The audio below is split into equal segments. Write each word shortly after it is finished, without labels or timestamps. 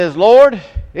Says, Lord,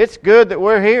 it's good that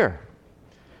we're here.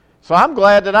 So I'm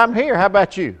glad that I'm here. How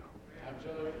about you?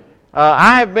 Absolutely.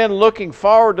 I have been looking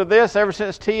forward to this ever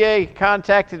since TA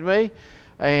contacted me.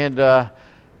 And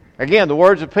again, the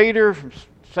words of Peter, from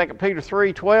 2 Peter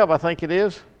 3:12, I think it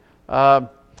is,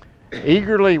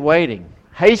 eagerly waiting,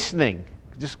 hastening,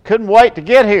 just couldn't wait to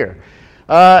get here.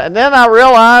 And then I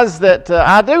realized that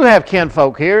I do have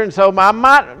kinfolk here, and so I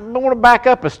might want to back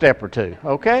up a step or two,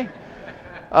 okay?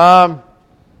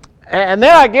 And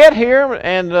then I get here,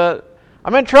 and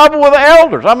I'm in trouble with the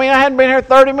elders. I mean, I hadn't been here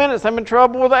 30 minutes. I'm in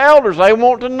trouble with the elders. They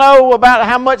want to know about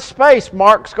how much space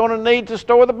Mark's going to need to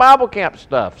store the Bible camp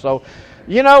stuff. So,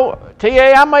 you know, TA,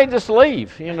 I may just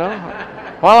leave,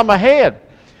 while I'm ahead.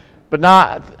 But no,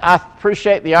 I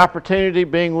appreciate the opportunity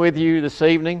being with you this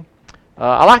evening.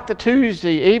 I like the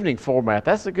Tuesday evening format.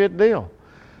 That's a good deal.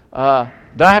 Do I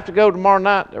have to go tomorrow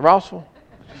night at Rossville?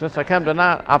 Since I come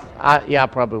tonight, I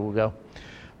probably will go.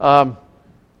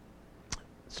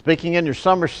 Speaking in your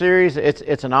summer series,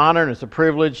 it's an honor and it's a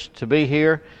privilege to be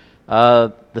here.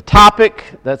 The topic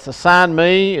that's assigned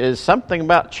me is something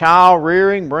about child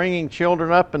rearing, bringing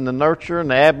children up in the nurture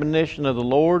and the admonition of the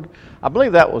Lord. I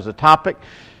believe that was the topic.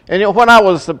 And when I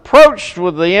was approached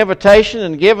with the invitation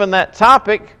and given that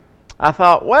topic, I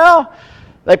thought, well,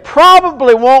 they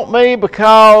probably want me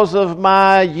because of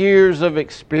my years of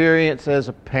experience as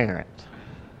a parent.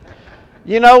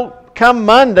 Come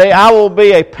Monday, I will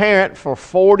be a parent for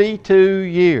 42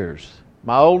 years.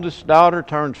 My oldest daughter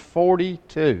turns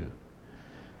 42.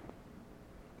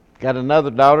 Got another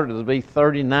daughter that'll be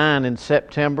 39 in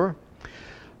September.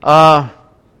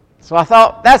 So I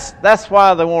thought that's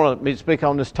why they wanted me to speak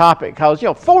on this topic, because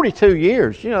 42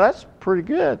 years, that's pretty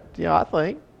good. I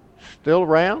think still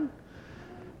around,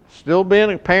 still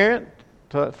being a parent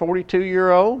to a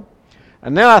 42-year-old.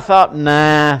 And then I thought,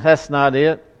 nah, that's not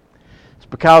it. It's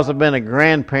because I've been a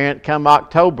grandparent come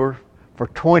October for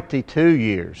 22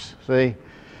 years. See,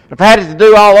 if I had it to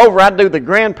do all over, I'd do the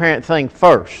grandparent thing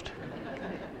first.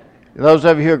 Those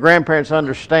of you who are grandparents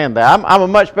understand that. I'm a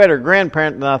much better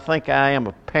grandparent than I think I am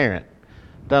a parent.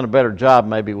 Done a better job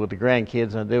maybe with the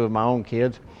grandkids than I do with my own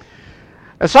kids.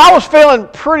 And so I was feeling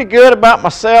pretty good about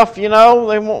myself, They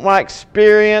want my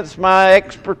experience, my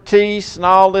expertise, and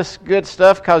all this good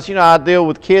stuff because, I deal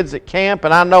with kids at camp,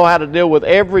 and I know how to deal with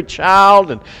every child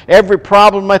and every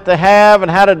problem that they have and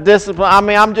how to discipline. I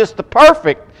mean, I'm just the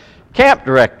perfect camp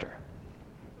director.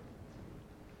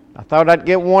 I thought I'd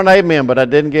get one amen, but I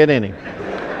didn't get any.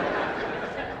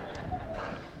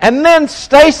 And then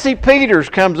Stacy Peters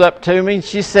comes up to me, and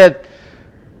she said,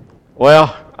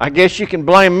 well, I guess you can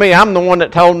blame me. I'm the one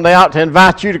that told them they ought to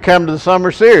invite you to come to the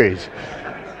summer series.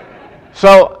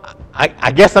 So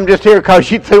I guess I'm just here because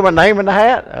you threw my name in the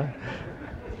hat.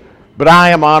 But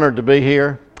I am honored to be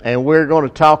here, and we're going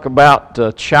to talk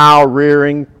about child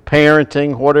rearing,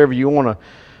 parenting, whatever you want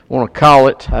to call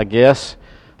it, I guess.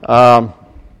 We're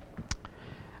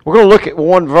going to look at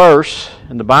one verse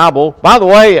in the Bible. By the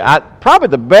way, probably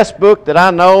the best book that I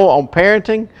know on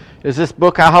parenting is this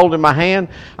book I hold in my hand.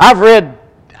 I've read,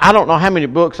 I don't know how many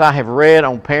books I have read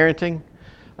on parenting.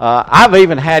 I've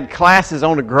even had classes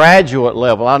on a graduate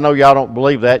level. I know y'all don't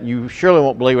believe that. You surely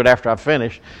won't believe it after I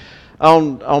finish.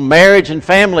 On marriage and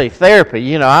family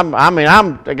therapy.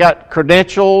 I got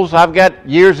credentials. I've got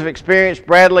years of experience,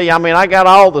 Bradley. I got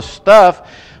all the stuff.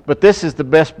 But this is the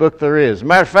best book there is. As a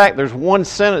matter of fact, there's one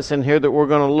sentence in here that we're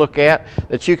going to look at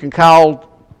that you can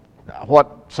call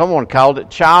what someone called it,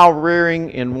 child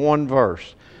rearing in one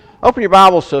verse. Open your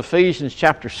Bibles to Ephesians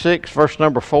chapter 6, verse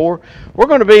number 4. We're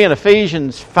going to be in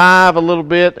Ephesians 5 a little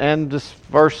bit, and this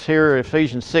verse here,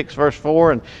 Ephesians 6, verse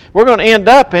 4. And we're going to end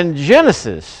up in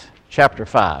Genesis chapter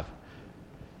 5.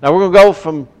 Now we're going to go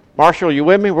from, Marshall, are you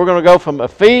with me? We're going to go from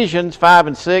Ephesians 5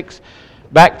 and 6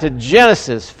 back to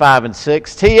Genesis 5 and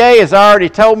 6. TA has already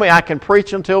told me I can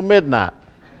preach until midnight.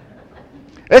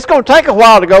 It's going to take a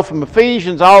while to go from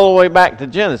Ephesians all the way back to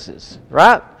Genesis,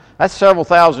 right? That's several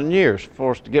thousand years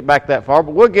for us to get back that far,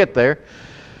 but we'll get there.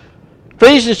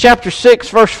 Ephesians chapter 6,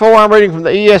 verse 4, I'm reading from the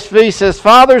ESV, says,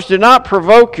 Fathers, do not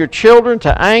provoke your children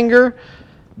to anger,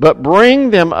 but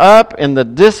bring them up in the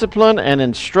discipline and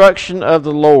instruction of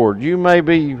the Lord. You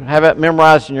maybe have that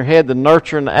memorized in your head, the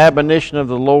nurture and the admonition of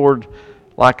the Lord,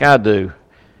 like I do.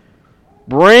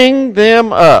 Bring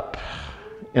them up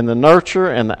in the nurture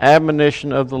and the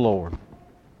admonition of the Lord.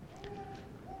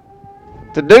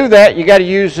 To do that, you got to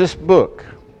use this book.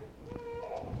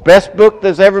 Best book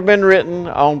that's ever been written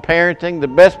on parenting. The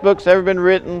best book's ever been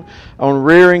written on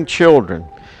rearing children.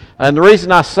 And the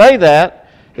reason I say that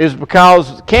is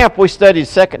because at camp we studied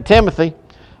 2 Timothy.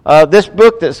 This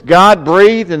book that's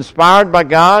God-breathed, inspired by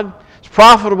God, is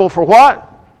profitable for what?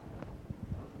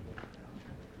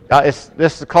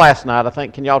 This is a class night, I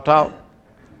think. Can y'all talk?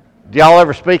 Do y'all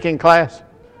ever speak in class?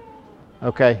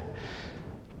 Okay.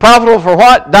 Profitable for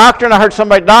what? Doctrine. I heard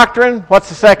somebody doctrine. What's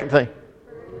the second thing?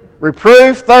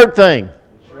 Reproof. Third thing.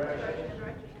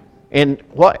 In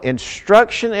what?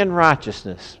 Instruction in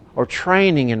righteousness, or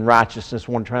training in righteousness,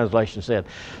 one translation said.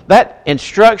 That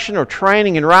instruction or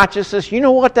training in righteousness, you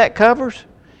know what that covers?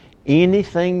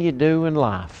 Anything you do in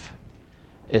life,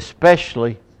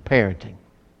 especially parenting,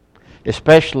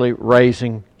 especially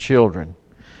raising children.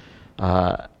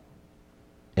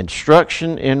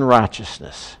 Instruction in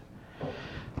righteousness.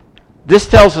 This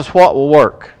tells us what will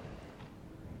work.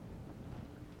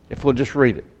 If we'll just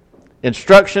read it.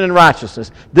 Instruction in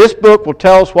righteousness. This book will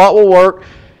tell us what will work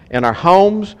in our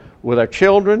homes, with our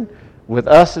children, with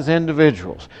us as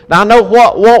individuals. Now I know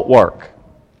what won't work.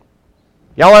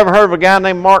 Y'all ever heard of a guy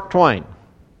named Mark Twain?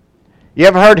 You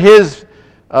ever heard his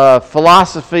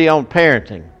philosophy on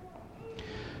parenting?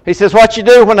 He says what you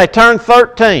do when they turn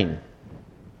 13.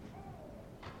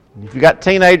 If you got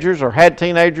teenagers or had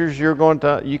teenagers, you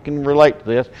can relate to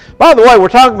this. By the way, we're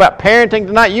talking about parenting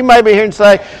tonight. You may be here and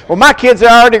say, well, my kids are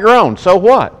already grown, so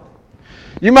what?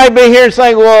 You may be here and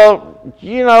say, well,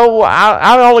 you know,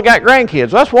 I only got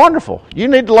grandkids. Well, that's wonderful. You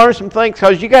need to learn some things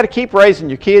because you got to keep raising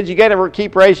your kids. You got to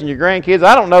keep raising your grandkids.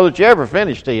 I don't know that you ever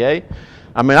finish TA.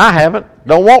 I mean, I haven't.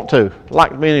 Don't want to.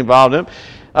 Like being involved in them.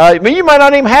 But you might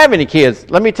not even have any kids.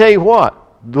 Let me tell you what.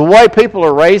 The way people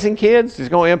are raising kids is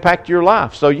going to impact your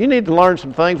life. So you need to learn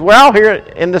some things. We're all here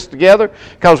in this together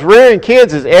because rearing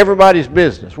kids is everybody's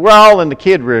business. We're all in the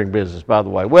kid rearing business, by the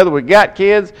way. Whether we got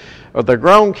kids or they're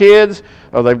grown kids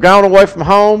or they've gone away from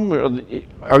home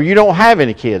or you don't have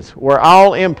any kids. We're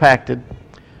all impacted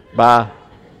by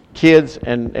kids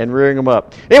and rearing them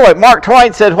up. Anyway, Mark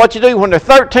Twain said what you do when they're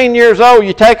 13 years old,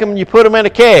 you take them and you put them in a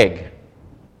keg.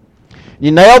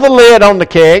 You nail the lid on the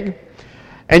keg.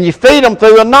 And you feed them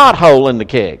through a knot hole in the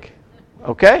keg.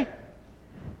 Okay?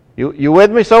 You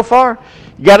with me so far?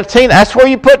 You got that's where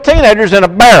you put teenagers, in a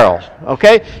barrel.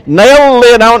 Okay? Nail the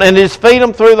lid on and just feed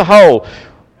them through the hole.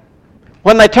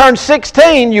 When they turn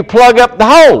 16, you plug up the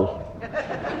hole.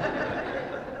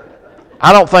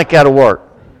 I don't think that'll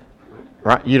work.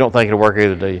 Right? You don't think it'll work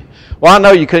either, do you? Well, I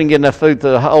know you couldn't get enough food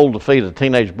through the hole to feed a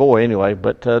teenage boy anyway,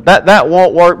 but that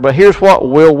won't work. But here's what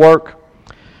will work.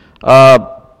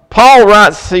 Paul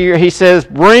writes here, he says,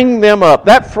 bring them up.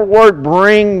 That word,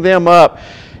 bring them up,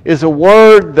 is a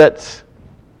word that's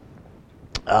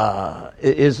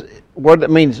is a word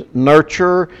that means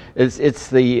nurture. It's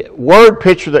the word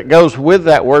picture that goes with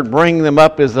that word, bring them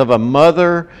up, is of a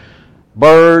mother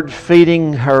bird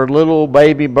feeding her little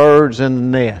baby birds in the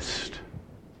nest.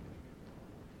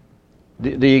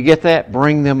 Do you get that?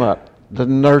 Bring them up. The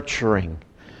nurturing.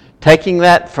 Taking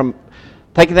that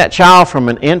child from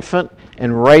an infant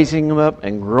and raising them up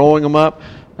and growing them up,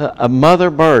 a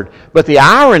mother bird. But the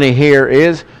irony here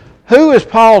is, who is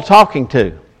Paul talking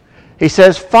to? He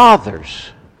says,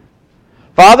 fathers.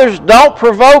 Fathers, don't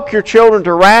provoke your children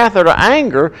to wrath or to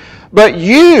anger, but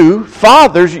you,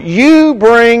 fathers, you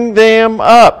bring them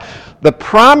up. The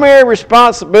primary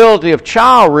responsibility of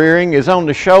child rearing is on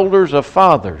the shoulders of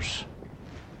fathers.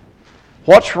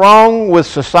 What's wrong with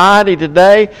society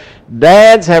today?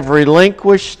 Dads have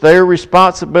relinquished their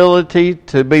responsibility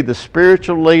to be the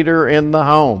spiritual leader in the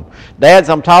home. Dads,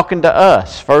 I'm talking to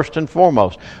us first and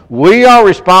foremost. We are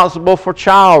responsible for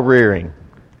child rearing.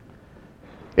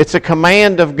 It's a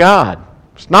command of God.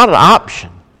 It's not an option.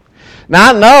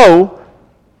 Now I know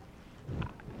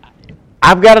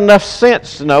I've got enough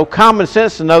sense to know, common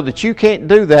sense to know that you can't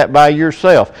do that by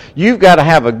yourself. You've got to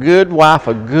have a good wife,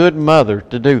 a good mother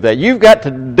to do that. You've got to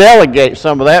delegate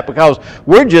some of that because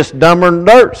we're just dumber than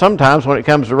dirt sometimes when it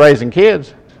comes to raising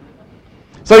kids.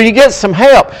 So you get some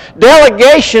help.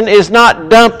 Delegation is not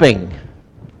dumping.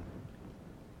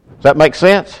 Does that make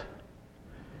sense?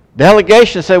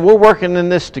 Delegation says we're working in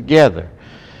this together.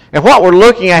 And what we're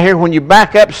looking at here, when you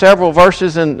back up several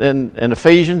verses in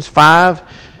Ephesians 5,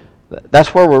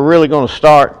 that's where we're really going to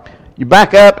start. You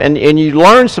back up and you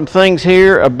learn some things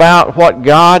here about what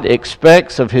God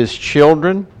expects of His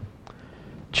children.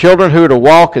 Children who are to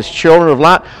walk as children of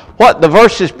light. What the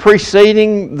verses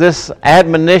preceding this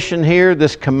admonition here,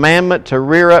 this commandment to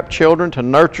rear up children, to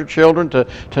nurture children,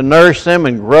 to nourish them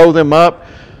and grow them up.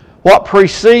 What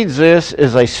precedes this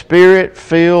is a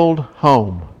Spirit-filled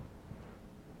home.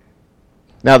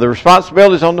 Now the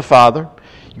responsibility is on the father.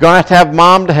 You're going to have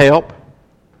mom to help.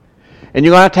 And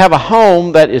you're going to have a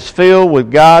home that is filled with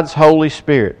God's Holy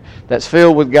Spirit, that's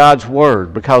filled with God's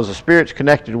Word, because the Spirit's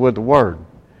connected with the Word.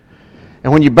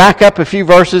 And when you back up a few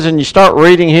verses and you start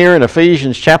reading here in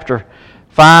Ephesians chapter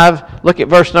 5, look at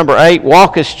verse number 8.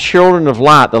 Walk as children of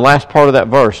light, the last part of that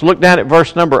verse. Look down at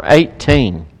verse number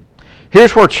 18.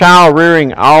 Here's where child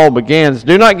rearing all begins.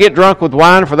 Do not get drunk with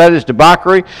wine, for that is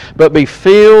debauchery, but be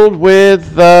filled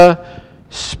with the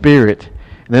Spirit.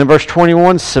 And then verse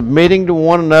 21, submitting to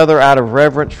one another out of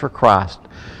reverence for Christ.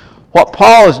 What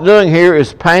Paul is doing here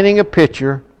is painting a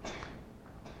picture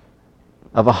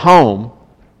of a home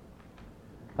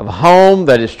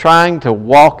that is trying to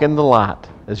walk in the light,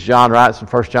 as John writes in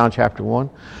 1 John chapter 1.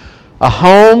 A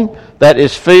home that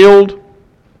is filled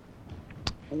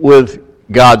with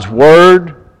God's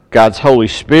Word, God's Holy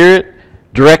Spirit,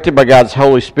 directed by God's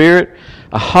Holy Spirit.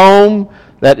 A home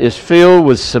that is filled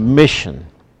with submission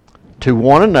to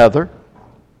one another,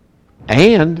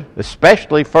 and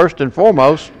especially, first and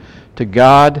foremost, to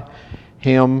God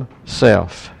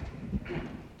Himself.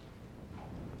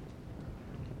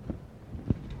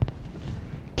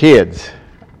 Kids,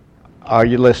 are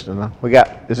you listening?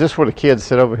 Is this where the kids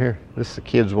sit over here? This is the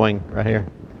kids' wing right here.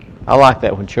 I like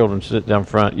that when children sit down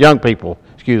front. Young people,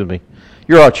 excuse me.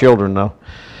 You're all children, though.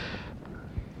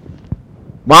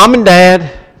 Mom and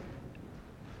Dad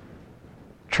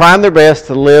trying their best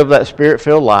to live that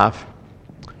Spirit-filled life.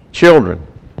 Children,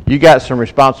 you got some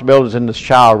responsibilities in this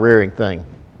child rearing thing.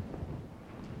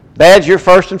 Dads, you're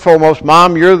first and foremost.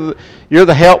 Mom, you're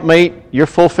the helpmeet. You're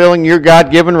fulfilling your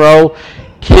God-given role.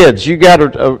 Kids, you got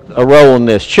a role in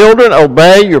this. Children,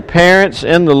 obey your parents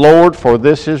in the Lord, for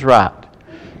this is right.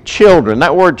 Children.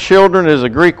 That word children is a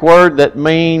Greek word that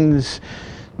means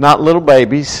not little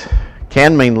babies.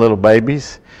 Can mean little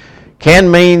babies. Can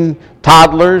mean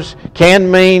toddlers. Can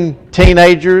mean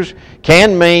teenagers.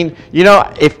 Can mean,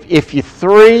 if you're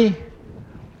 3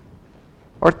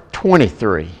 or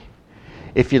 23,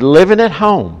 if you're living at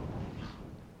home,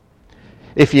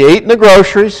 if you're eating the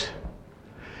groceries,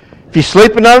 if you're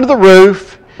sleeping under the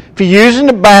roof, if you're using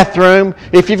the bathroom,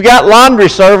 if you've got laundry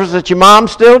service that your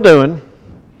mom's still doing,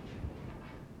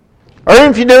 or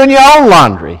even if you're doing your own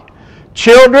laundry,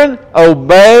 children,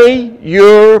 obey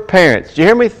your parents. Do you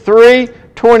hear me? 3,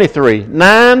 23,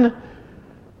 9,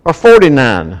 or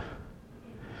 49.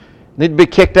 Need to be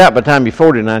kicked out by the time you're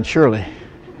 49, surely.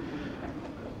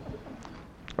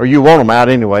 Or you want them out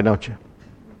anyway, don't you?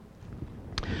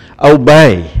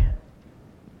 Obey.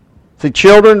 See,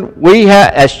 children,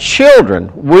 as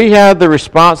children, we have the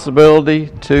responsibility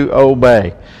to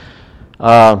obey.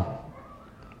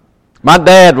 My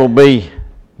dad will be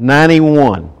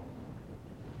 91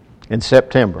 in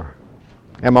September,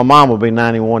 and my mom will be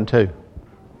 91 too.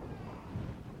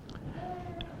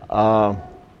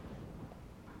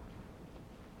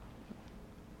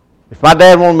 If my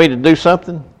dad wanted me to do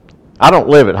something, I don't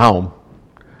live at home,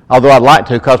 although I'd like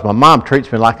to, because my mom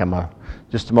treats me like I'm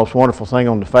just the most wonderful thing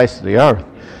on the face of the earth.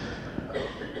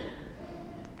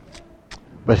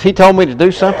 But if he told me to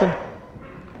do something,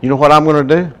 you know what I'm going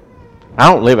to do? I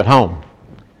don't live at home.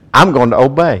 I'm going to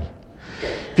obey.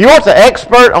 If you want the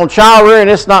expert on child rearing,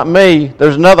 it's not me.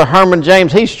 There's another Herman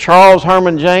James. He's Charles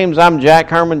Herman James. I'm Jack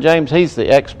Herman James. He's the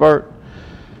expert.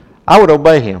 I would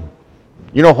obey him.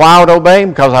 You know why I would obey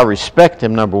him? Because I respect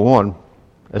him, number one,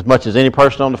 as much as any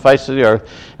person on the face of the earth.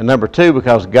 And number two,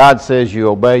 because God says you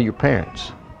obey your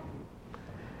parents.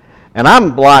 And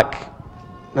I'm like,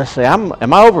 let's see,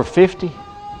 am I over 50?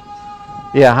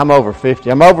 Yeah, I'm over 50.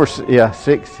 I'm over,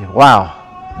 60. Wow.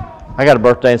 I got a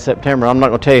birthday in September. I'm not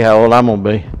going to tell you how old I'm going to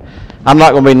be. I'm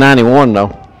not going to be 91, though.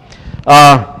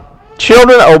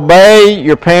 Children, obey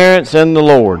your parents in the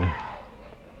Lord.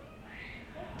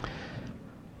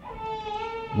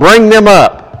 Bring them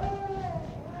up.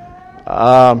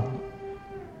 I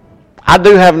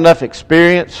do have enough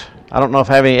experience. I don't know if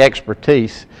I have any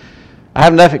expertise. I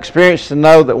have enough experience to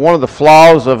know that one of the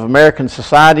flaws of American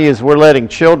society is we're letting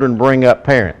children bring up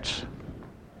parents.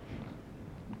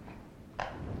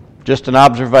 Just an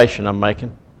observation I'm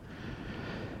making.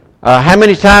 How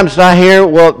many times did I hear,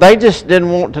 well, they just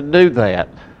didn't want to do that?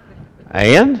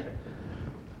 And?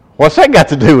 What's that got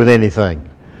to do with anything?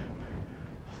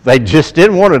 They just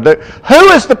didn't want to do.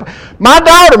 My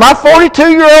daughter, my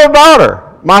 42-year-old daughter,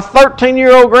 my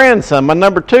 13-year-old grandson, my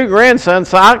number 2 grandson,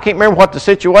 so I can't remember what the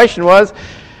situation was,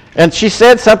 and she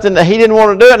said something that he didn't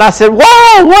want to do, and I said,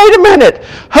 whoa, wait a minute,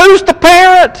 who's the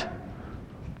parent?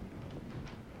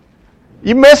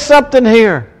 You missed something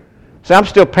here. See, I'm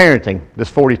still parenting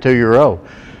this 42-year-old.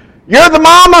 You're the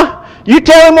mama, you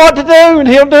tell him what to do, and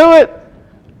he'll do it.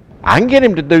 I can get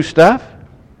him to do stuff.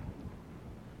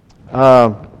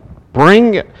 Don't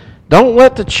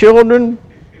let the children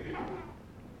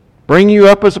bring you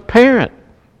up as a parent.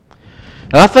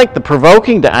 And I think the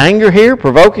provoking to anger here,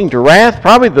 provoking to wrath,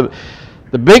 probably the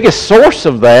biggest source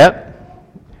of that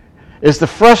is the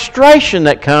frustration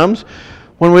that comes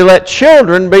when we let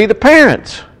children be the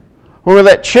parents. When we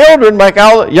let children make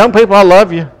all the young people, I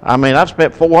love you. I mean, I've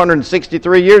spent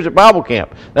 463 years at Bible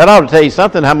camp. That ought to tell you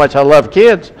something, how much I love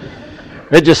kids.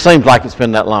 It just seems like it's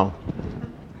been that long.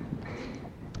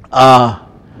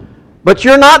 But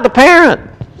you're not the parent.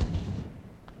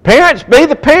 Parents, be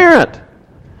the parent.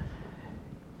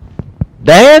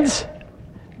 Dads,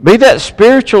 be that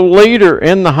spiritual leader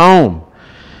in the home.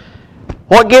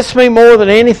 What gets me more than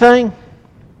anything?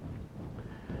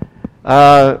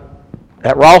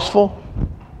 At Rossville,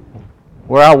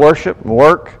 where I worship and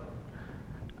work,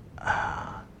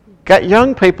 got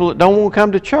young people that don't want to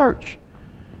come to church.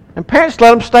 And parents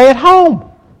let them stay at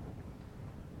home.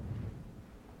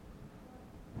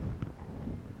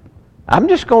 I'm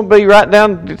just going to be right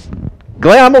down,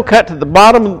 Glenn, I'm going to cut to the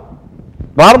bottom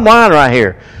line right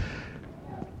here.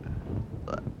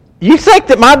 You think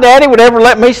that my daddy would ever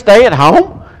let me stay at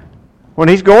home when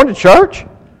he's going to church?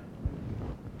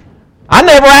 I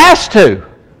never asked to.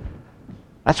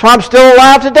 That's why I'm still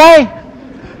alive today.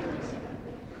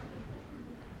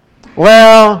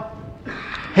 Well,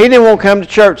 he didn't want to come to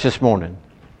church this morning.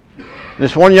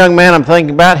 This one young man I'm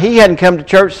thinking about, he hadn't come to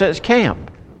church since camp.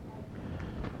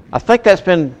 I think that's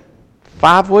been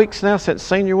 5 weeks now since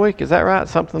senior week. Is that right?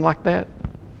 Something like that.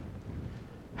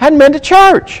 Hadn't been to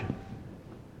church.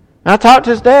 And I talked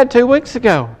to his dad 2 weeks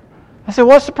ago. I said,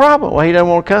 what's the problem? Well, he doesn't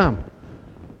want to come.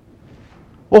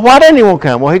 Well, why didn't he want to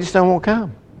come? Well, he just doesn't want to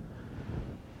come.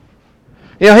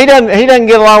 You know, he doesn't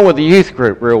get along with the youth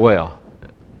group real well.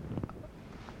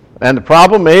 And the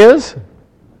problem is,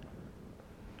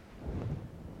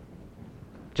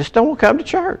 just don't want to come to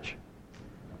church.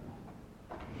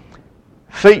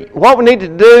 See, what we need to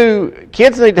do,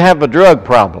 kids need to have a drug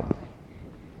problem.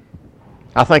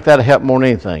 I think that'll help more than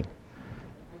anything.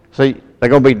 See, they're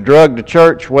going to be drugged to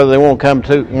church whether they want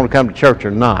to come to church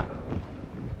or not.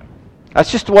 That's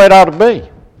just the way it ought to be.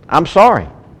 I'm sorry.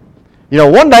 You know,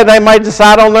 one day they may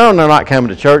decide on their own they're not coming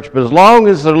to church, but as long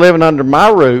as they're living under my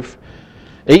roof,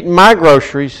 eating my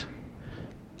groceries,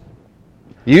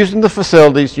 using the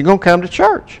facilities, you're going to come to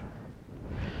church.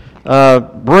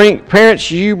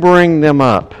 Parents, you bring them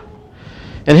up.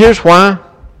 And here's why.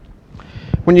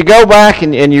 When you go back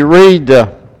and you read,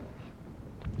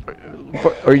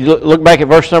 or you look back at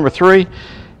verse number 3,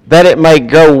 that it may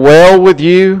go well with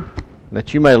you,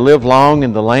 that you may live long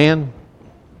in the land,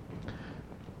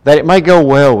 that it may go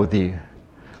well with you.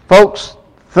 Folks,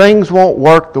 things won't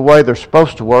work the way they're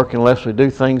supposed to work unless we do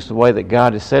things the way that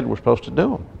God has said we're supposed to do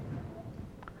them.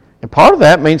 And part of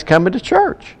that means coming to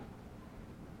church,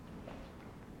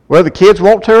 whether the kids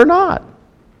want to or not.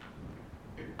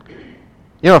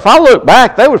 You know, if I look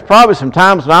back, there was probably some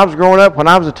times when I was growing up, when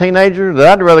I was a teenager, that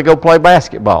I'd rather go play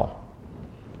basketball.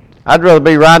 I'd rather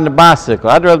be riding a bicycle.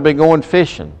 I'd rather be going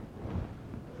fishing.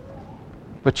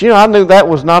 But, you know, I knew that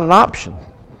was not an option.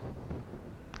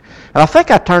 And I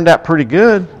think I turned out pretty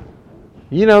good.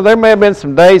 You know, there may have been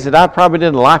some days that I probably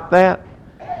didn't like that.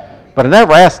 But I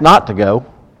never asked not to go,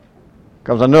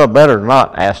 because I knew I better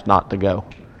not ask not to go.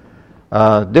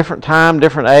 Different time,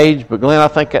 different age, but Glenn, I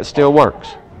think that still works.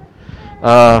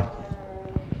 Let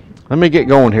me get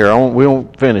going here. We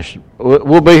won't finish.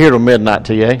 We'll be here till midnight,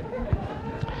 TA.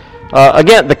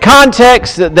 Again, the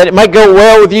context that it may go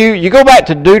well with you, you go back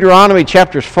to Deuteronomy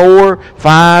chapters 4,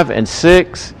 5, and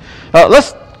 6.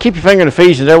 Let's keep your finger in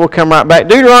Ephesians there. We'll come right back.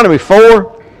 Deuteronomy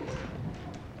 4.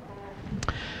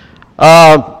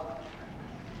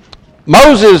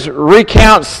 Moses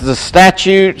recounts the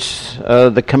statutes,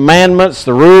 the commandments,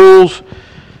 the rules.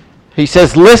 He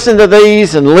says, listen to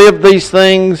these and live these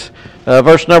things.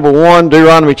 Verse number 1,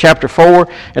 Deuteronomy chapter 4.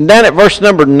 And down at verse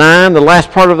number 9, the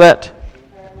last part of that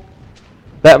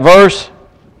verse,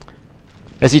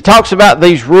 as he talks about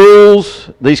these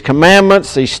rules, these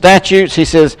commandments, these statutes, he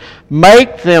says,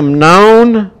 make them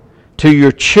known to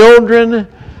your children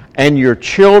and your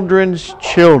children's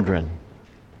children.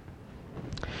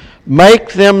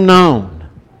 Make them known.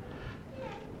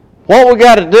 What we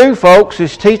got to do, folks,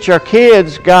 is teach our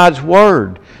kids God's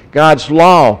Word, God's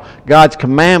law, God's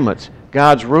commandments,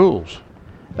 God's rules.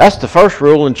 That's the first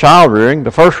rule in child rearing,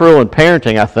 the first rule in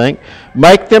parenting, I think.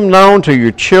 Make them known to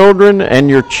your children and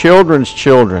your children's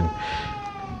children.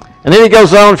 And then he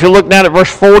goes on, if you look down at verse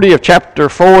 40 of chapter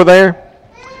 4 there.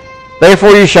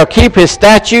 Therefore you shall keep his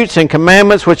statutes and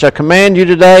commandments which I command you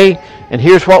today. And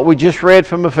here's what we just read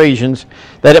from Ephesians.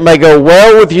 That it may go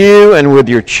well with you and with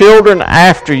your children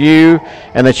after you,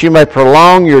 and that you may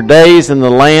prolong your days in the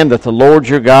land that the Lord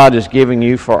your God is giving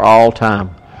you for all time.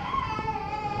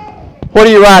 What are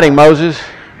you writing, Moses?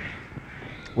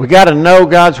 We got to know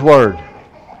God's Word.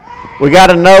 We got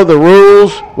to know the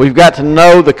rules. We've got to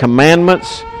know the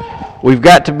commandments. We've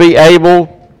got to be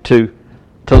able to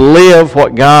live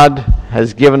what God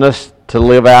has given us to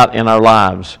live out in our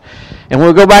lives. And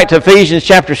we'll go back to Ephesians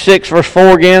chapter 6, verse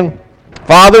 4 again.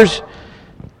 Fathers,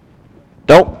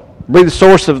 don't be the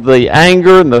source of the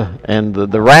anger and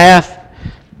the wrath.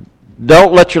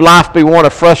 Don't let your life be one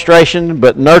of frustration,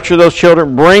 but nurture those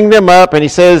children. Bring them up, and he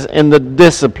says, in the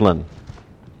discipline.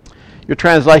 Your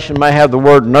translation may have the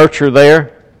word nurture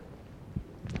there.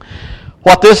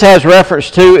 What this has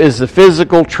reference to is the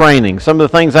physical training. Some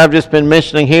of the things I've just been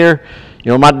mentioning here.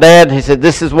 You know, my dad, he said,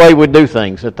 this is the way we do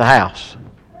things at the house.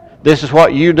 This is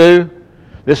what you do.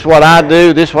 This is what I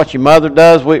do. This is what your mother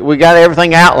does. We got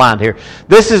everything outlined here.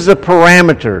 This is the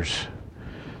parameters.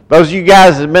 Those of you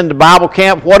guys that have been to Bible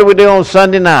camp, what do we do on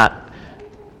Sunday night?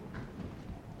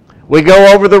 We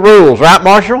go over the rules, right,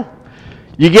 Marshall?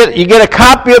 You get a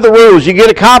copy of the rules. You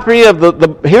get a copy of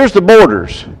here's the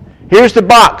borders. Here's the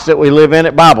box that we live in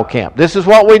at Bible camp. This is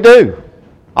what we do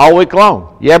all week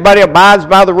long. Everybody abides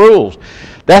by the rules.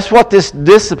 That's what this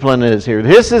discipline is here.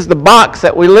 This is the box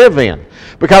that we live in.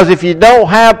 Because if you don't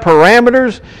have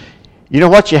parameters, you know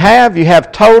what you have? You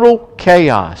have total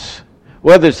chaos.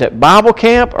 Whether it's at Bible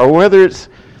camp or whether it's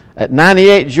at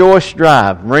 98 Joyce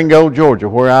Drive, Ringgold, Georgia,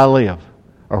 where I live,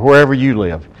 or wherever you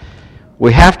live.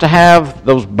 We have to have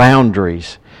those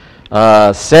boundaries,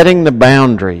 setting the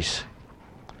boundaries.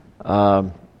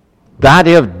 The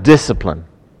idea of discipline.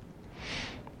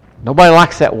 Nobody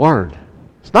likes that word.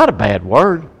 It's not a bad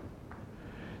word.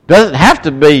 Doesn't have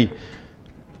to be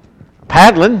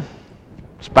paddling,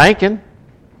 spanking.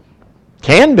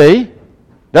 Can be.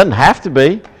 Doesn't have to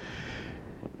be.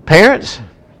 Parents,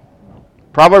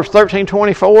 Proverbs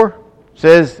 13:24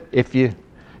 says,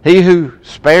 he who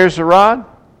spares the rod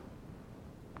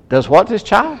does what to his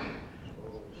child?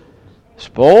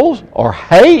 Spoils or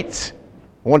hates.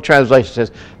 One translation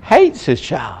says, hates his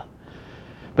child.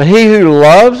 But he who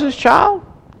loves his child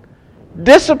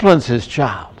disciplines his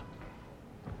child.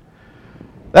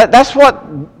 That's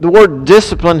what the word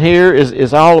discipline here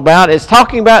is all about. It's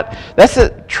talking about, that's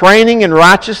the training in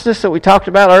righteousness that we talked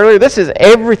about earlier. This is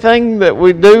everything that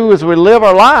we do as we live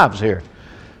our lives here.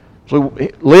 So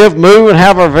we live, move, and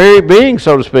have our very being,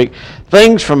 so to speak.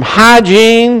 Things from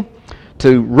hygiene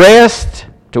to rest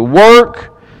to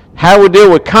work, how we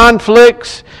deal with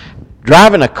conflicts,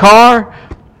 driving a car.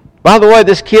 By the way,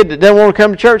 this kid that doesn't want to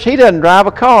come to church, he doesn't drive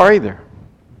a car either.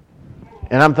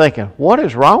 And I'm thinking, what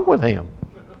is wrong with him?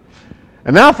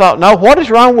 And then I thought, no, what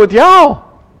is wrong with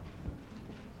y'all?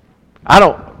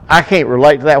 I can't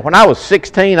relate to that. When I was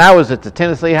 16, I was at the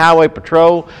Tennessee Highway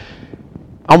Patrol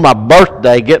on my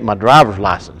birthday getting my driver's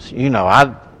license. You know,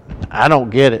 I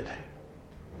don't get it.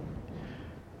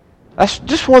 That's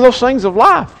just one of those things of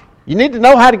life. You need to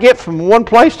know how to get from one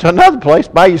place to another place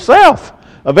by yourself.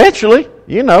 Eventually,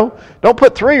 you know. Don't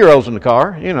put 3-year-olds in the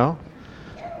car, you know.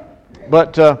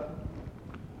 But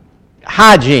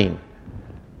hygiene.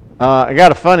 I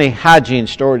got a funny hygiene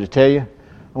story to tell you.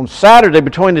 On Saturday,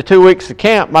 between the 2 weeks of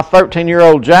camp, my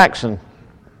 13-year-old Jackson,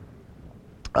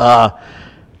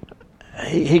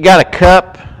 he got a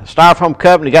cup, a styrofoam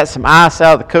cup, and he got some ice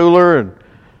out of the cooler and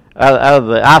out of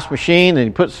the ice machine, and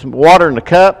he put some water in the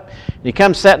cup. And he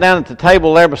come sat down at the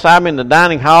table there beside me in the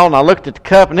dining hall, and I looked at the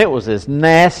cup, and it was as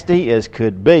nasty as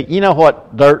could be. You know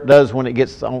what dirt does when it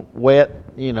gets wet?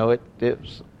 You know,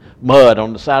 it's mud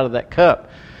on the side of that cup.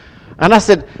 And I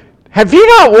said, have you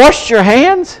not washed your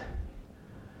hands?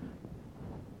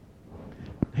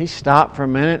 He stopped for a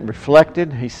minute and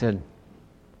reflected. He said,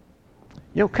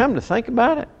 you know, come to think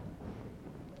about it,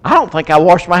 I don't think I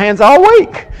washed my hands all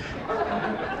week.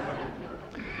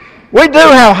 We do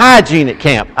have hygiene at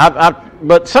camp,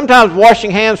 but sometimes washing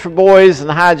hands for boys and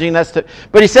the hygiene, that's too.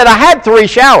 But he said, I had 3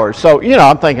 showers, so, you know,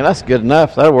 I'm thinking that's good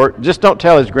enough. That'll work. Just don't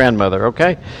tell his grandmother,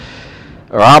 okay?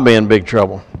 Or I'll be in big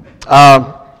trouble.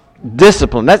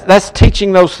 Discipline. That's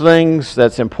teaching those things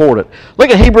that's important. Look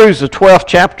at Hebrews, the 12th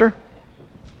chapter.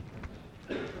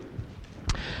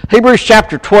 Hebrews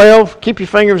chapter 12. Keep your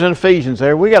fingers in Ephesians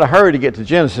there. We got to hurry to get to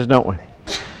Genesis, don't we?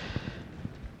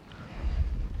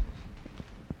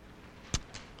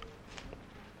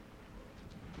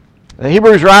 The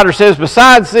Hebrews writer says,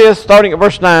 besides this, starting at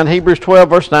verse 9, Hebrews 12,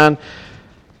 verse 9,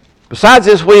 besides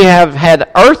this, we have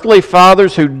had earthly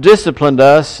fathers who disciplined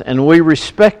us, and we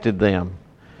respected them.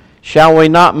 Shall we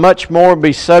not much more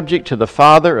be subject to the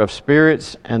Father of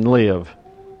spirits and live?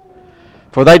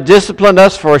 For they disciplined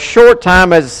us for a short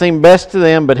time as it seemed best to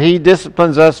them, but He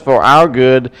disciplines us for our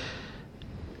good,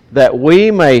 that we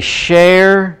may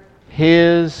share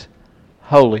His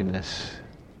holiness.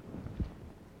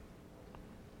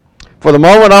 For the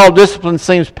moment, all discipline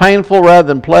seems painful rather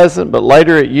than pleasant, but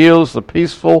later it yields the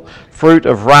peaceful fruit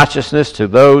of righteousness to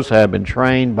those who have been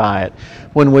trained by it.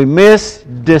 When we miss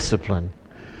discipline,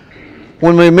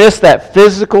 when we miss that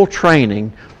physical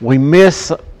training, we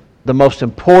miss the most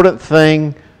important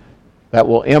thing that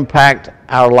will impact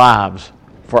our lives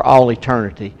for all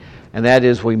eternity, and that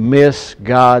is we miss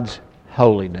God's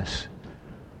holiness.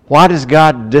 Why does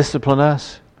God discipline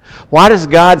us? Why does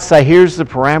God say, here's the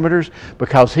parameters?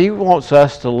 Because He wants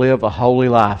us to live a holy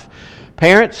life.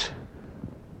 Parents,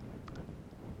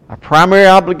 our primary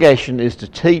obligation is to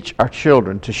teach our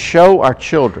children, to show our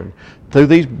children through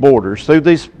these borders, through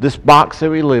this box that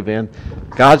we live in,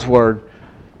 God's Word,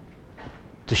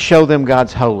 to show them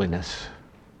God's holiness,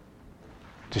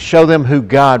 to show them who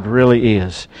God really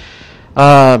is.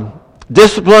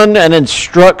 Discipline and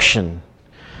instruction.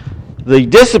 The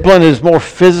discipline is more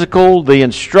physical. The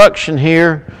instruction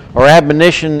here, or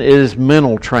admonition, is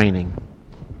mental training.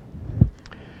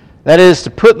 That is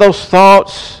to put those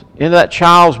thoughts into that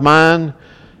child's mind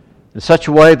in such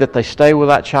a way that they stay with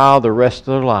that child the rest of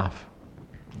their life.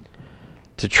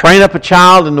 To train up a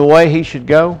child in the way he should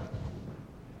go.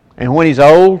 And when he's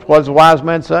old, what does the wise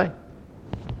man say?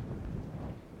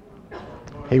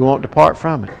 He won't depart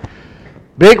from it.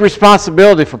 Big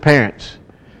responsibility for parents.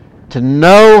 To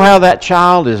know how that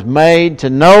child is made, to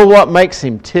know what makes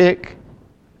him tick,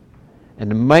 and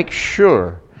to make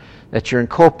sure that you're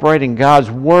incorporating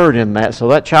God's Word in that so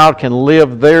that child can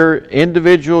live their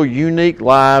individual, unique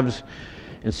lives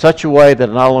in such a way that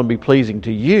it not only be pleasing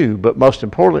to you, but most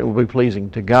importantly, it will be pleasing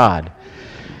to God.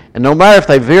 And no matter if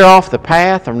they veer off the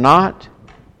path or not,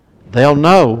 they'll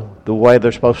know the way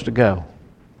they're supposed to go.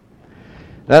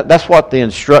 That's what the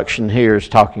instruction here is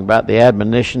talking about. The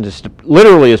admonition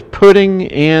literally is putting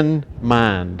in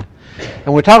mind. And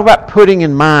when we talk about putting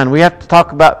in mind, we have to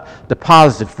talk about the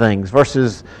positive things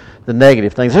versus the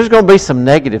negative things. There's going to be some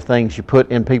negative things you put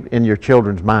in your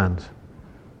children's minds.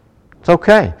 It's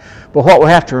okay. But what we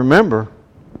have to remember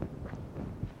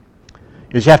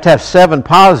is you have to have 7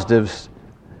 positives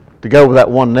to go with that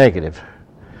one negative.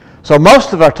 So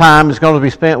most of our time is going to be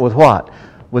spent with what?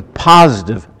 With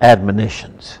positive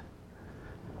admonitions.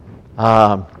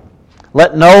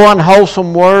 Let no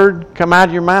unwholesome word come out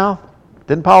of your mouth.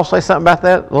 Didn't Paul say something about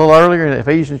that a little earlier in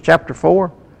Ephesians chapter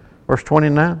 4, verse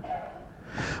 29?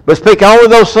 But speak only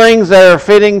those things that are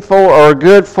fitting for or are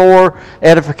good for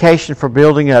edification, for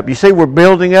building up. You see, we're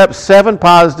building up 7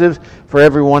 positives for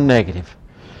every 1 negative.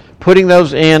 Putting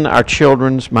those in our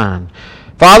children's mind.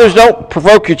 Fathers, don't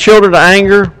provoke your children to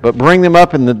anger, but bring them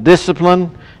up in the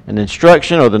discipline and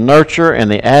instruction or the nurture and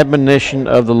the admonition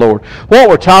of the Lord. What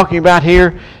we're talking about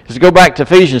here is to go back to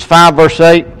Ephesians 5, verse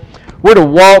 8. We're to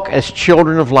walk as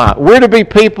children of light. We're to be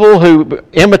people who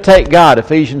imitate God,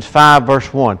 Ephesians 5,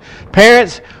 verse 1.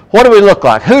 Parents, what do we look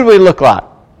like? Who do we look like?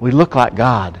 We look like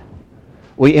God.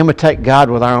 We imitate God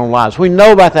with our own lives. We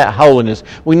know about that holiness.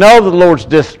 We know the Lord's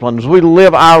disciplines. We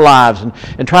live our lives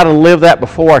and try to live that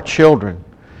before our children.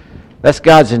 That's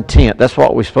God's intent. That's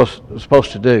what we're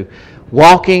supposed to do.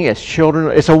 Walking as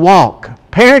children, it's a walk.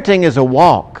 Parenting is a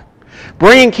walk.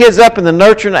 Bringing kids up in the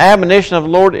nurture and admonition of the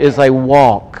Lord is a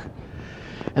walk.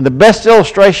 And the best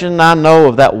illustration I know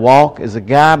of that walk is a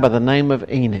guy by the name of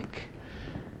Enoch.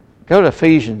 Go to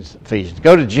Ephesians.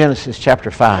 Go to Genesis chapter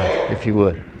 5, if you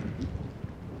would.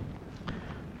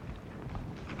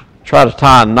 Try to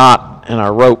tie a knot in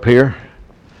our rope here.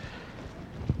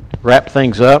 Wrap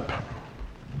things up.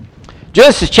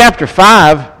 Genesis chapter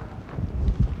 5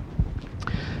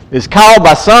 is called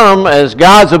by some as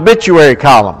God's obituary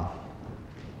column.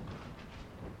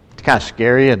 It's kind of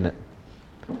scary, isn't it?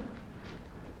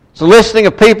 It's a listing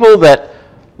of people that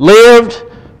lived,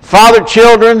 fathered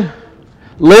children,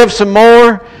 lived some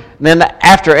more, and then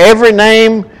after every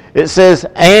name it says,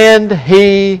 and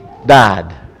he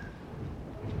died.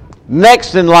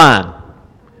 Next in line,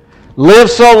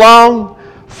 lived so long,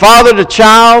 fathered a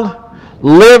child,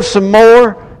 lived some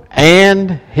more,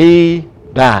 and he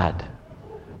died.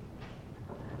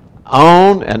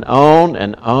 On and on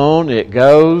and on it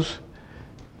goes.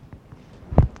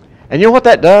 And you know what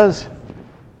that does?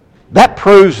 That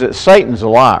proves that Satan's a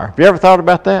liar. Have you ever thought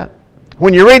about that?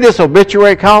 When you read this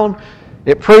obituary column,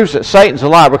 it proves that Satan's a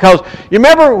liar. Because you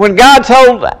remember when God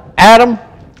told Adam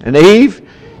and Eve,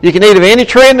 you can eat of any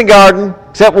tree in the garden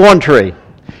except one tree.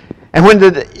 And when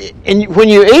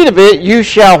you eat of it, you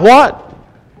shall what?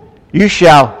 You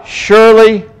shall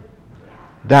surely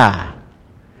die.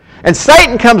 And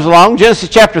Satan comes along, Genesis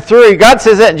chapter 3. God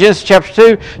says that in Genesis chapter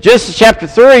 2. Genesis chapter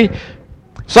 3,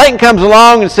 Satan comes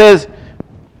along and says,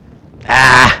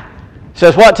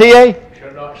 says what, T.A.?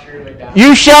 Shall not surely die.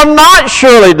 You shall not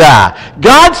surely die.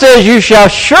 God says you shall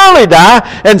surely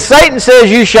die, and Satan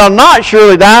says you shall not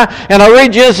surely die. And I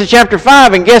read Genesis chapter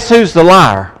 5, and guess who's the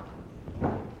liar?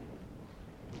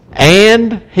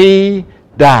 And he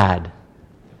died.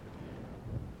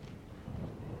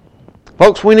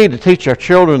 Folks, we need to teach our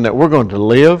children that we're going to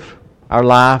live our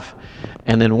life,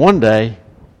 and then one day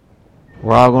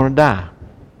we're all going to die.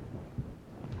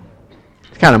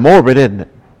 It's kind of morbid, isn't it?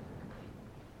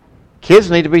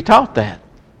 Kids need to be taught that.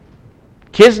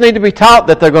 Kids need to be taught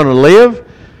that they're going to live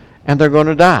and they're going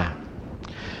to die.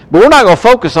 But we're not going to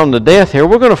focus on the death here.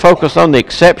 We're going to focus on the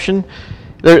exception.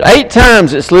 There's 8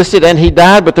 times it's listed, and he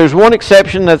died, but there's one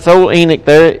exception, that's old Enoch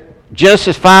there.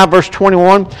 Genesis 5, verse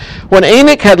 21. When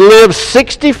Enoch had lived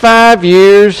 65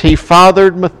 years, he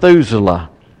fathered Methuselah.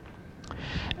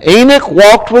 Enoch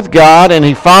walked with God, and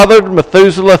he fathered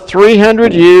Methuselah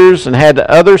 300 years and had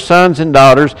other sons and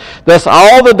daughters. Thus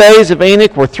all the days of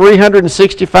Enoch were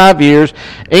 365 years.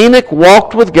 Enoch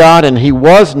walked with God, and he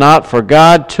was not, for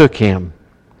God took him.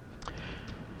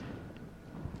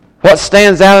 What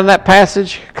stands out in that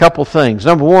passage? A couple things.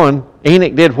 Number one,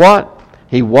 Enoch did what?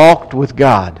 He walked with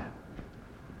God.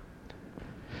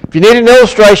 If you need an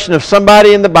illustration of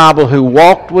somebody in the Bible who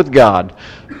walked with God,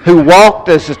 who walked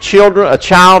as a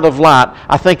child of light,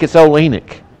 I think it's old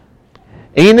Enoch.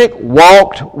 Enoch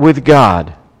walked with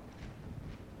God,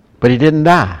 but he didn't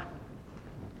die.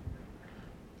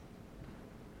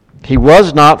 He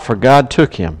was not, for God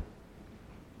took him.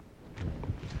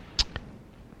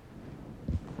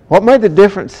 What made the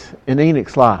difference in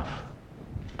Enoch's life?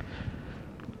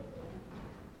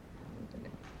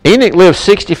 Enoch lived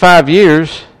 65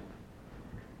 years.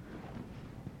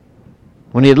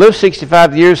 When he had lived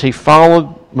 65 years, he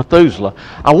followed Methuselah.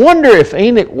 I wonder if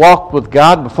Enoch walked with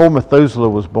God before Methuselah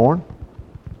was born.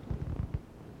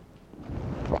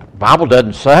 The Bible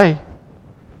doesn't say.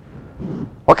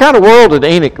 What kind of world did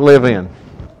Enoch live in?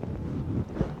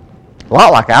 A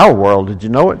lot like our world, did you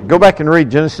know it? Go back and read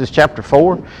Genesis chapter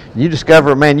 4. You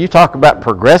discover, man, you talk about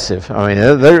progressive. I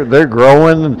mean, they're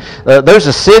growing. There's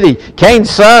a city. Cain's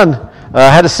son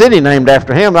had a city named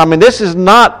after him. I mean, this is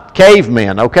not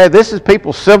cavemen, okay? This is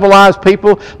people, civilized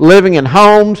people, living in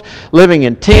homes, living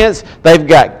in tents. They've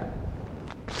got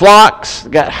flocks,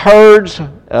 got herds.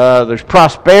 There's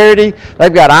prosperity.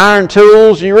 They've got iron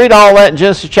tools. You read all that in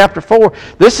Genesis chapter 4.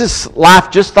 This is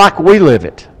life just like we live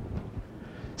it.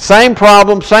 Same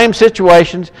problems, same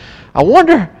situations. I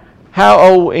wonder how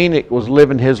old Enoch was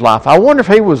living his life. I wonder if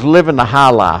he was living the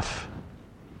high life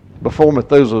before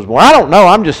Methuselah was born. I don't know.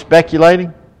 I'm just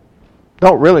speculating.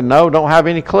 Don't really know. Don't have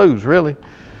any clues, really.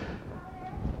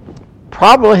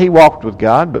 Probably he walked with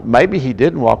God, but maybe he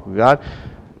didn't walk with God.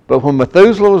 But when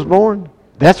Methuselah was born,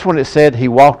 that's when it said he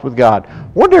walked with God.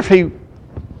 Wonder if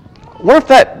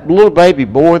that little baby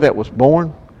boy that was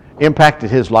born impacted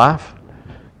his life.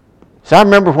 So I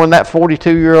remember when that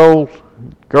 42-year-old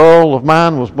girl of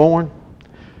mine was born,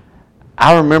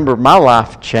 I remember my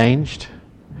life changed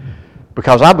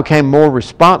because I became more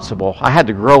responsible. I had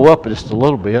to grow up just a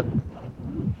little bit.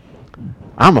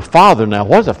 I'm a father now.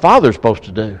 What is a father supposed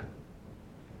to do?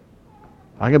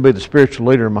 I'm going to be the spiritual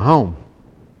leader in my home.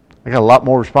 I got a lot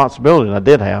more responsibility than I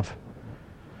did have.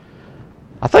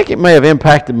 I think it may have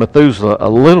impacted Methuselah a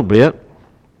little bit.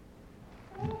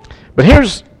 But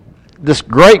here's this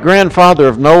great-grandfather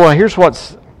of Noah. Here's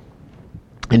what's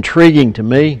intriguing to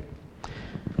me.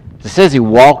 It says he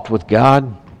walked with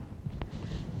God.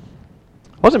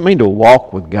 What does it mean to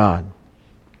walk with God?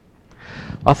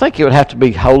 I think it would have to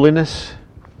be holiness.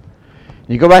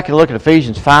 You go back and look at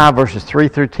Ephesians 5, verses 3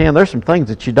 through 10. There's some things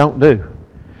that you don't do.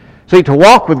 See, to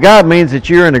walk with God means that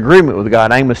you're in agreement with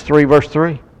God. Amos 3, verse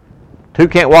 3. Two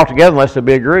can't walk together unless they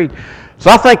be agreed.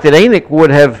 So I think that Enoch would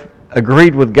have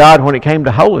agreed with God when it came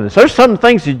to holiness. There's some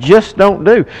things you just don't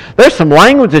do. There's some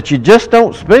language that you just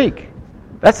don't speak.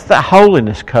 That's the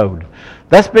holiness code.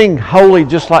 That's being holy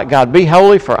just like God. Be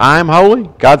holy, for I am holy.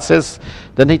 God says,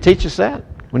 doesn't He teach us that?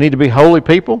 We need to be holy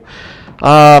people.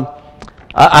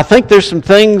 I think there's some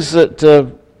things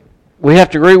that we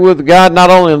have to agree with God, not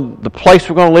only in the place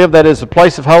we're going to live, that is a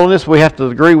place of holiness. We have to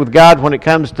agree with God when it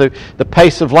comes to the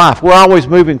pace of life. We're always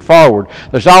moving forward.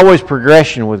 There's always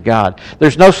progression with God.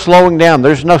 There's no slowing down.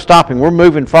 There's no stopping. We're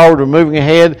moving forward. We're moving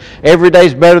ahead. Every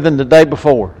day's better than the day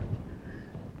before.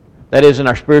 That is in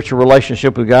our spiritual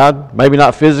relationship with God. Maybe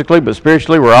not physically, but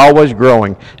spiritually, we're always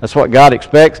growing. That's what God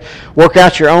expects. Work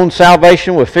out your own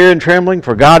salvation with fear and trembling,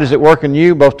 for God is at work in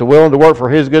you, both to will and to work for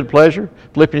His good pleasure.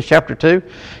 Philippians chapter 2.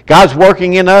 God's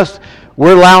working in us.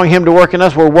 We're allowing Him to work in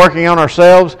us. We're working on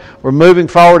ourselves. We're moving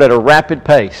forward at a rapid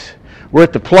pace. We're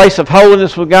at the place of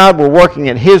holiness with God. We're working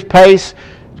at His pace,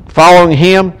 following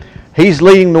Him. He's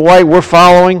leading the way. We're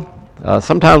following.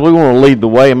 Sometimes we want to lead the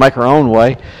way and make our own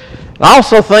way. I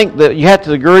also think that you have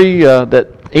to agree that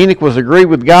Enoch was agreed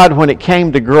with God when it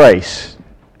came to grace.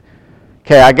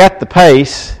 Okay, I got the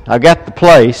pace. I got the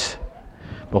place.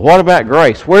 But what about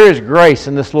grace? Where is grace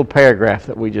in this little paragraph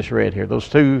that we just read here? Those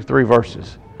 2-3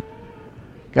 verses.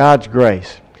 God's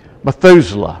grace.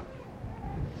 Methuselah.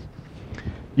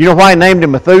 You know why he named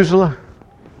him Methuselah?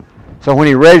 So when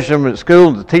he registered him at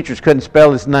school, the teachers couldn't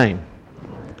spell his name.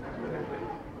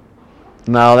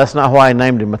 No, that's not why he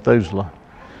named him Methuselah.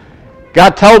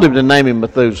 God told him to name him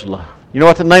Methuselah. You know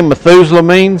what the name Methuselah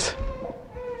means?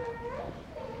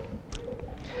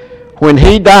 When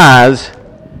he dies,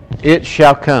 it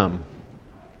shall come.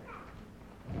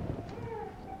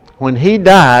 When he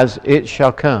dies, it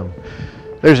shall come.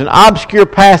 There's an obscure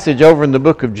passage over in the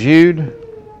book of Jude,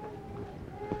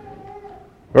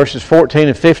 verses 14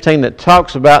 and 15, that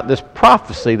talks about this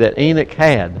prophecy that Enoch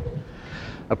had.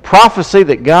 A prophecy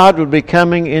that God would be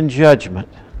coming in judgment.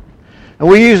 And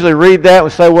we usually read that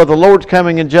and say, well, the Lord's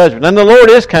coming in judgment. And the Lord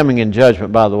is coming in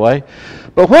judgment, by the way.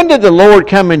 But when did the Lord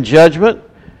come in judgment?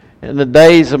 In the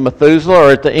days of Methuselah,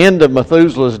 or at the end of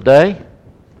Methuselah's day?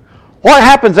 What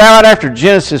happens out after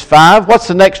Genesis 5? What's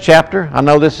the next chapter? I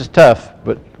know this is tough,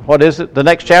 but what is it? The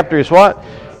next chapter is what?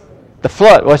 The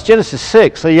flood. Well, it's Genesis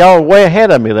 6, so y'all are way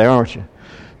ahead of me there, aren't you?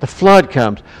 The flood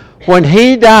comes. When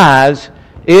he dies,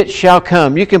 it shall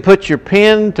come. You can put your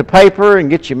pen to paper and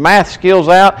get your math skills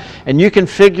out, and you can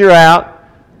figure out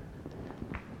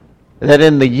that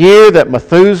in the year that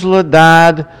Methuselah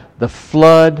died, the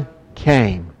flood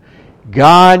came.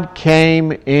 God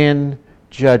came in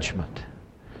judgment.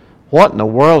 What in the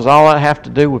world does all that have to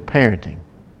do with parenting?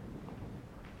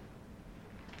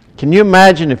 Can you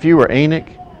imagine if you were Enoch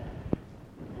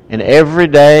and every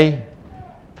day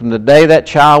from the day that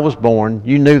child was born,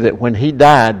 you knew that when he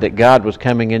died that God was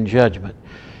coming in judgment?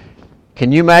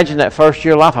 Can you imagine that first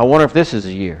year of life? I wonder if this is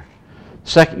a year.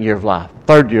 Second year of life.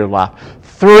 Third year of life.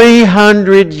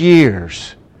 300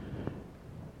 years.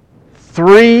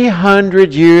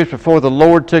 300 years before the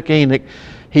Lord took Enoch,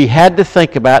 he had to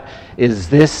think about, is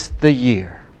this the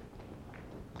year?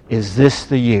 Is this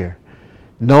the year?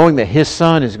 Knowing that his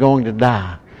son is going to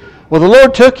die. Well, the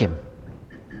Lord took him.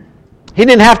 He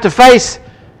didn't have to face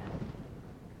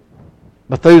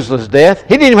Methuselah's death.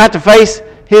 He didn't even have to face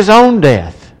his own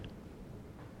death.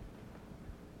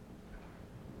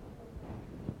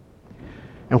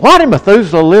 And why did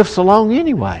Methuselah live so long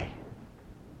anyway?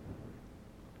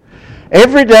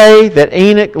 Every day that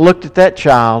Enoch looked at that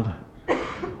child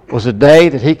was a day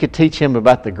that he could teach him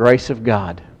about the grace of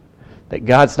God. That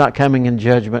God's not coming in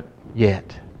judgment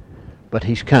yet, but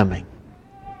He's coming.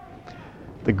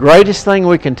 The greatest thing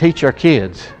we can teach our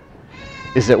kids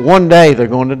is that one day they're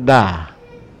going to die.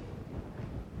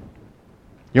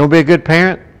 You want to be a good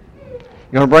parent?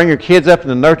 You want to bring your kids up in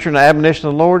the nurture and the admonition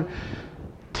of the Lord?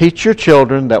 Teach your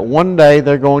children that one day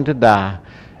they're going to die.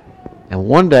 And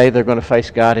one day they're going to face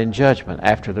God in judgment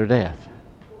after their death.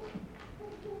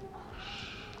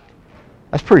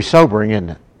 That's pretty sobering, isn't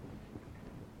it?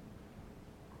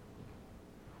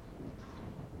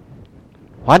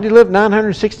 Why did he live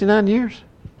 969 years?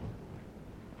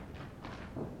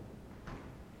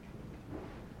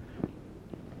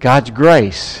 God's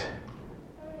grace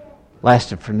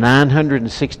lasted for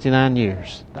 969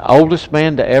 years. The oldest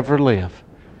man to ever live.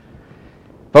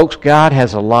 Folks, God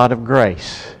has a lot of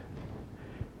grace.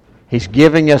 He's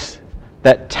giving us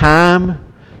that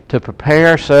time to prepare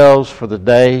ourselves for the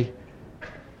day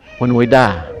when we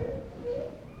die.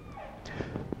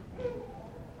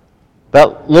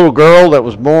 That little girl that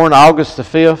was born August the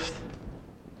 5th,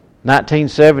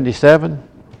 1977,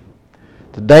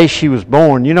 the day she was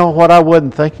born, you know what I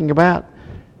wasn't thinking about?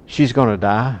 She's going to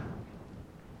die.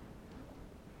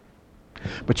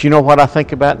 But you know what I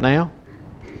think about now?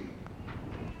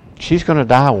 She's going to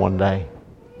die one day.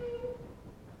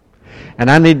 And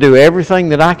I need to do everything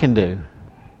that I can do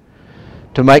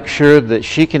to make sure that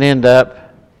she can end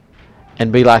up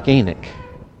and be like Enoch.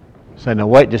 Say, now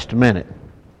wait just a minute.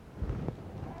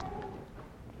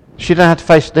 She doesn't have to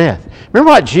face death.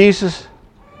 Remember what Jesus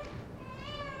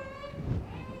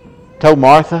told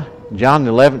Martha in John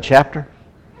the 11th chapter?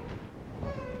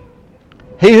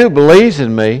 He who believes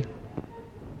in me,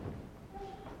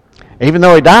 even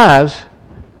though he dies,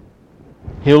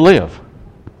 he'll live.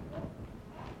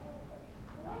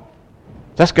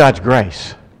 That's God's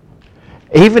grace.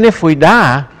 Even if we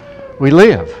die, we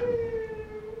live.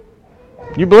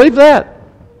 You believe that?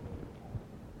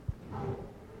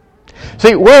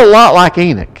 See, we're a lot like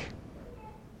Enoch.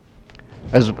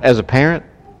 As a parent,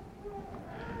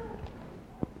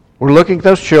 we're looking at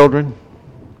those children,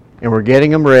 and we're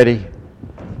getting them ready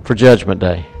for Judgment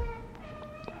Day.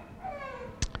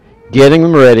 Getting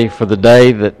them ready for the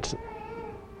day that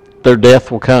their death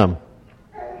will come.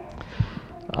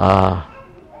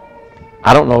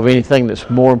 I don't know of anything that's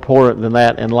more important than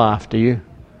that in life, do you?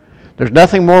 There's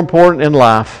nothing more important in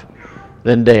life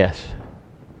than death.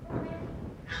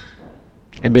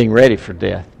 And being ready for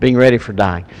death, being ready for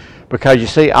dying. Because you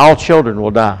see, all children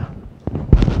will die.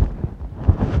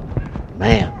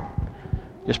 Man,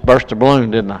 just burst a balloon,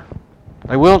 didn't I?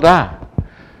 They will die,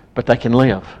 but they can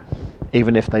live,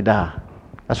 even if they die.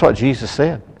 That's what Jesus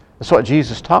said. That's what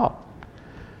Jesus taught.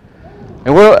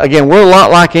 And we're a lot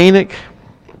like Enoch.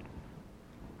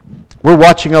 We're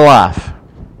watching a life.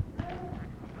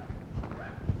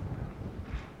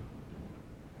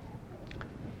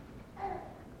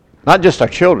 Not just our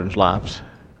children's lives.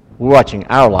 We're watching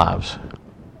our lives.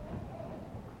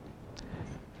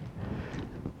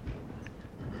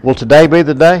 Will today be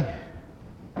the day?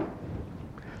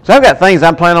 So I've got things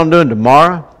I'm planning on doing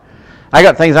tomorrow. I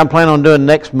got things I'm planning on doing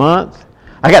next month.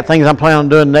 I got things I'm planning on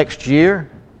doing next year.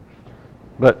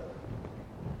 But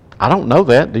I don't know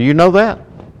that. Do you know that?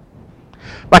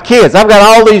 My kids, I've got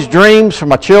all these dreams for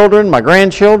my children, my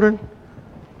grandchildren. Is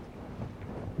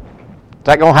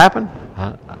that going to happen?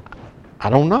 I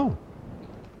don't know.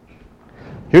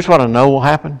 Here's what I know will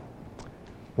happen.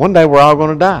 One day we're all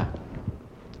going to die.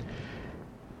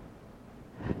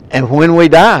 And when we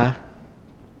die,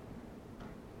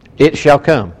 it shall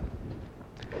come.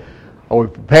 Are we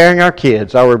preparing our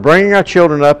kids? Are we bringing our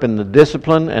children up in the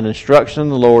discipline and instruction of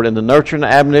the Lord, in the nurture and the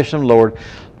admonition of the Lord,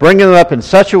 bringing them up in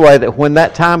such a way that when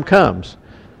that time comes,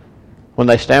 when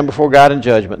they stand before God in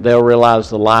judgment, they'll realize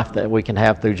the life that we can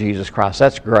have through Jesus Christ.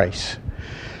 That's grace.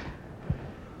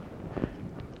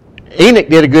 Enoch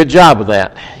did a good job of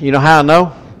that. You know how I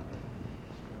know?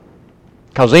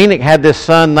 Because Enoch had this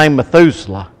son named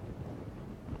Methuselah.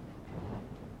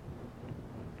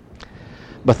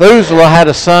 Methuselah had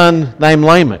a son named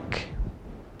Lamech.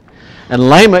 And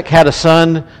Lamech had a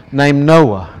son named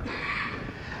Noah.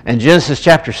 And Genesis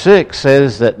chapter 6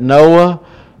 says that Noah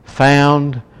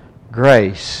found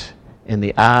grace in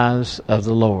the eyes of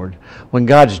the Lord. When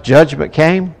God's judgment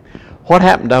came, what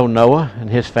happened to Noah and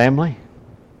his family?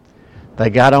 They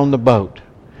got on the boat.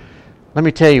 Let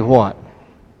me tell you what.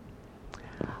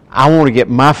 I want to get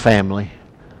my family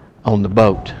on the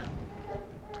boat.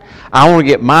 I want to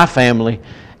get my family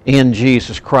in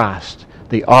Jesus Christ,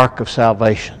 the ark of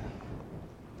salvation.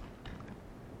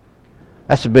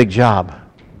 That's a big job.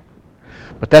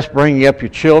 But that's bringing up your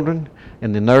children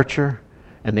in the nurture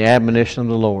and the admonition of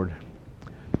the Lord.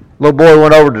 Little boy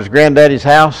went over to his granddaddy's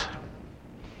house.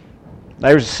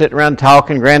 They were sitting around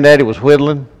talking. Granddaddy was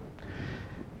whittling.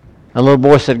 And the little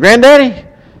boy said, "Granddaddy,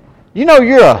 you know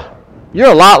you're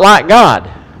a lot like God."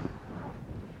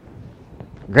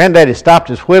 Granddaddy stopped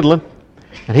his whittling,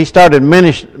 and he started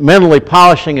mentally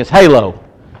polishing his halo.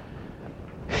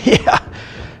 Yeah,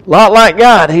 a lot like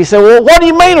God. He said, "Well, what do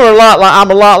you mean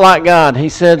I'm a lot like God?" He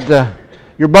said,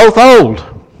 "You're both old.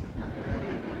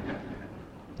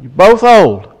 You're both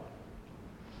old."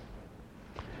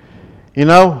 You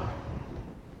know,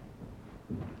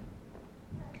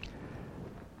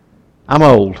 I'm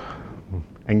old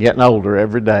and getting older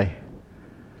every day.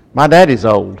 My daddy's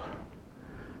old,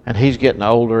 and he's getting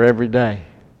older every day.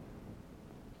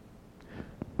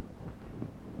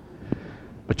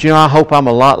 But you know, I hope I'm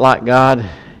a lot like God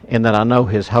in that I know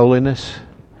His holiness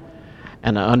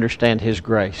and I understand His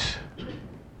grace.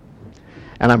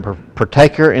 And I'm a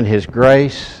partaker in His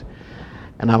grace,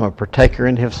 and I'm a partaker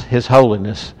in His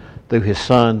holiness through His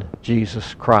Son,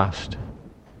 Jesus Christ.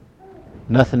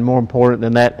 Nothing more important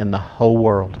than that in the whole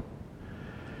world.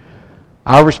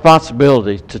 Our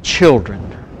responsibility to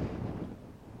children,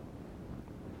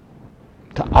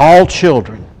 to all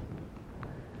children,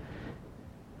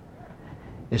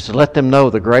 is to let them know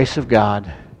the grace of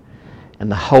God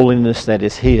and the holiness that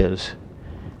is His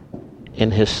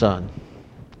in His Son,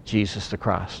 Jesus the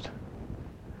Christ.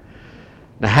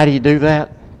 Now, how do you do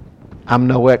that? I'm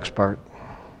no expert.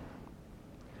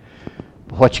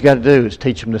 But what you got to do is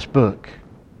teach them this book.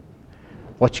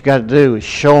 What you got to do is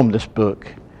show them this book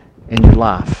in your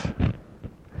life.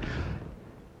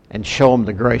 And show them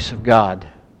the grace of God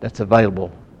that's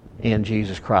available in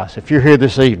Jesus Christ. If you're here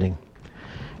this evening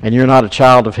and you're not a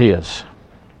child of His,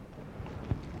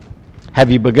 have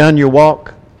you begun your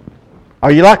walk?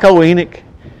 Are you like old Enoch?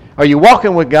 Are you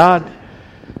walking with God?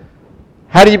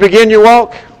 How do you begin your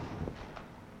walk?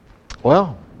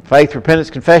 Well, faith, repentance,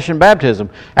 confession, baptism.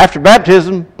 After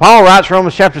baptism, Paul writes,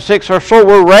 Romans chapter 6, verse 4,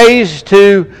 we're raised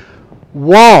to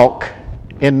walk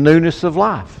in newness of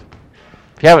life.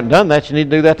 If you haven't done that, you need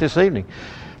to do that this evening.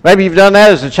 Maybe you've done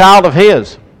that as a child of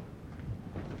His.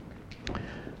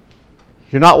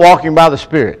 You're not walking by the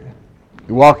Spirit.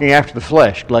 You're walking after the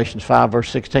flesh, Galatians 5, verse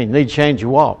 16. You need to change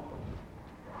your walk.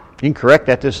 You can correct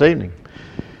that this evening.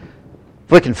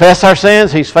 If we confess our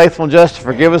sins, He's faithful and just to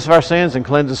forgive us of our sins and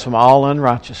cleanse us from all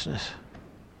unrighteousness.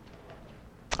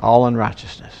 All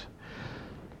unrighteousness.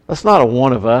 Let's not a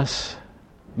one of us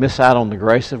miss out on the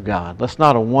grace of God. Let's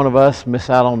not a one of us miss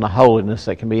out on the holiness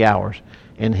that can be ours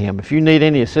in Him. If you need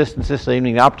any assistance this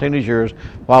evening, the opportunity is yours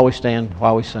while we stand,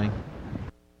 while we sing.